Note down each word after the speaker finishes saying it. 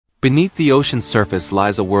Beneath the ocean's surface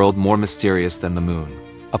lies a world more mysterious than the moon.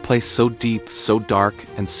 A place so deep, so dark,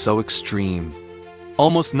 and so extreme.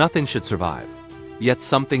 Almost nothing should survive. Yet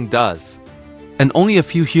something does. And only a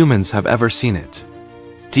few humans have ever seen it.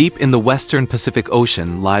 Deep in the western Pacific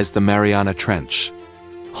Ocean lies the Mariana Trench,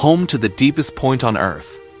 home to the deepest point on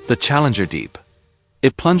Earth, the Challenger Deep.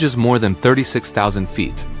 It plunges more than 36,000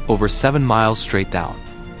 feet, over 7 miles straight down.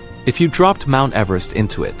 If you dropped Mount Everest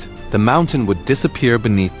into it, the mountain would disappear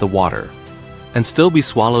beneath the water, and still be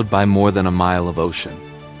swallowed by more than a mile of ocean.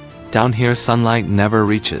 Down here, sunlight never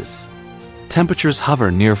reaches. Temperatures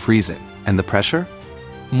hover near freezing, and the pressure?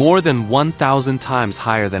 More than 1,000 times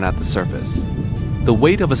higher than at the surface. The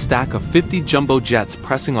weight of a stack of 50 jumbo jets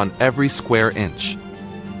pressing on every square inch.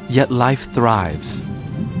 Yet life thrives.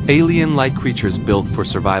 Alien-like creatures built for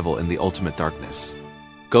survival in the ultimate darkness.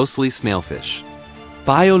 Ghostly snailfish.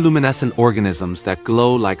 Bioluminescent organisms that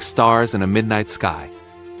glow like stars in a midnight sky.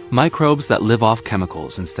 Microbes that live off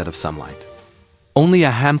chemicals instead of sunlight. Only a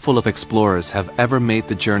handful of explorers have ever made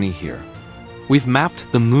the journey here. We've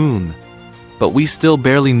mapped the moon, but we still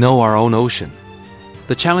barely know our own ocean.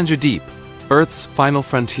 The Challenger Deep, Earth's final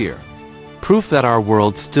frontier. Proof that our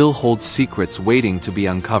world still holds secrets waiting to be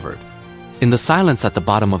uncovered. In the silence at the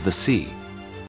bottom of the sea,